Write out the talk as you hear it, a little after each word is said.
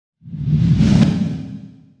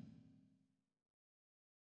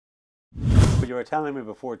you were telling me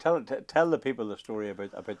before. Tell the people the story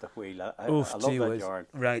about the wheel. I love that yarn.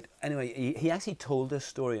 Right. Anyway, he actually told this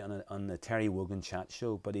story on the Terry Wogan chat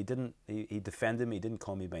show, but he didn't. He defended me. He didn't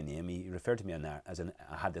call me by name. He referred to me as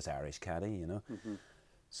I had this Irish caddy, you know. Mm-hmm.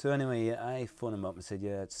 So anyway, I phoned him up and said,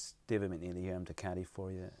 "Yeah, it's David McNeilly here. I'm the caddy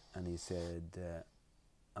for you." And he said,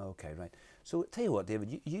 "Okay, right. So tell you what,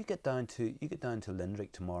 David, you get down to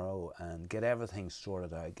Lindrick tomorrow and get everything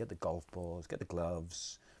sorted out. Get the golf balls, get the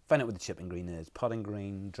gloves, find out what the chipping green is, putting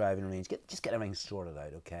green, driving range. Just get everything sorted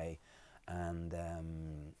out, okay? And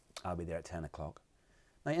I'll be there at 10 o'clock.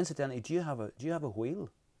 Now, incidentally, do you have a wheel?"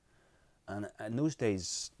 And in those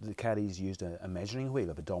days, the caddies used a measuring wheel,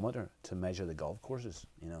 a pedometer, to measure the golf courses.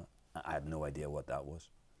 You know, I had no idea what that was.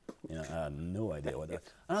 You know, I had no idea what that.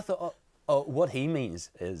 And I thought, oh, what he means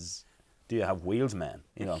is, do you have wheels, man?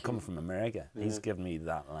 You know, I'm coming from America. Yeah. He's given me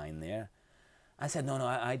that line there. I said, no,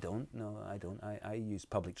 I don't. No, I don't. I use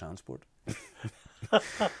public transport.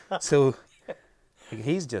 So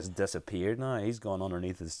he's just disappeared now. He's gone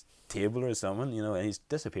underneath his table or something, you know, and he's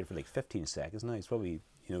disappeared for like 15 seconds now. He's probably,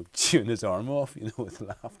 you know, chewing his arm off, you know, with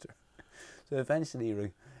laughter. So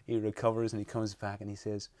eventually he recovers and he comes back and he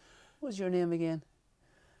says, "What's your name again?"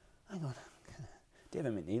 I go,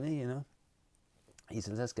 "David McNeilly, you know." He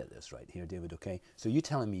says, "Let's get this right here, David, okay? So you're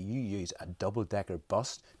telling me you use a double-decker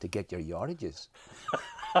bus to get your yardages?"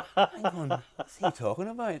 I'm going, "What's he talking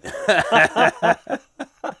about?"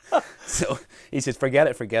 So he says, forget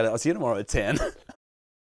it. I'll see you tomorrow at 10.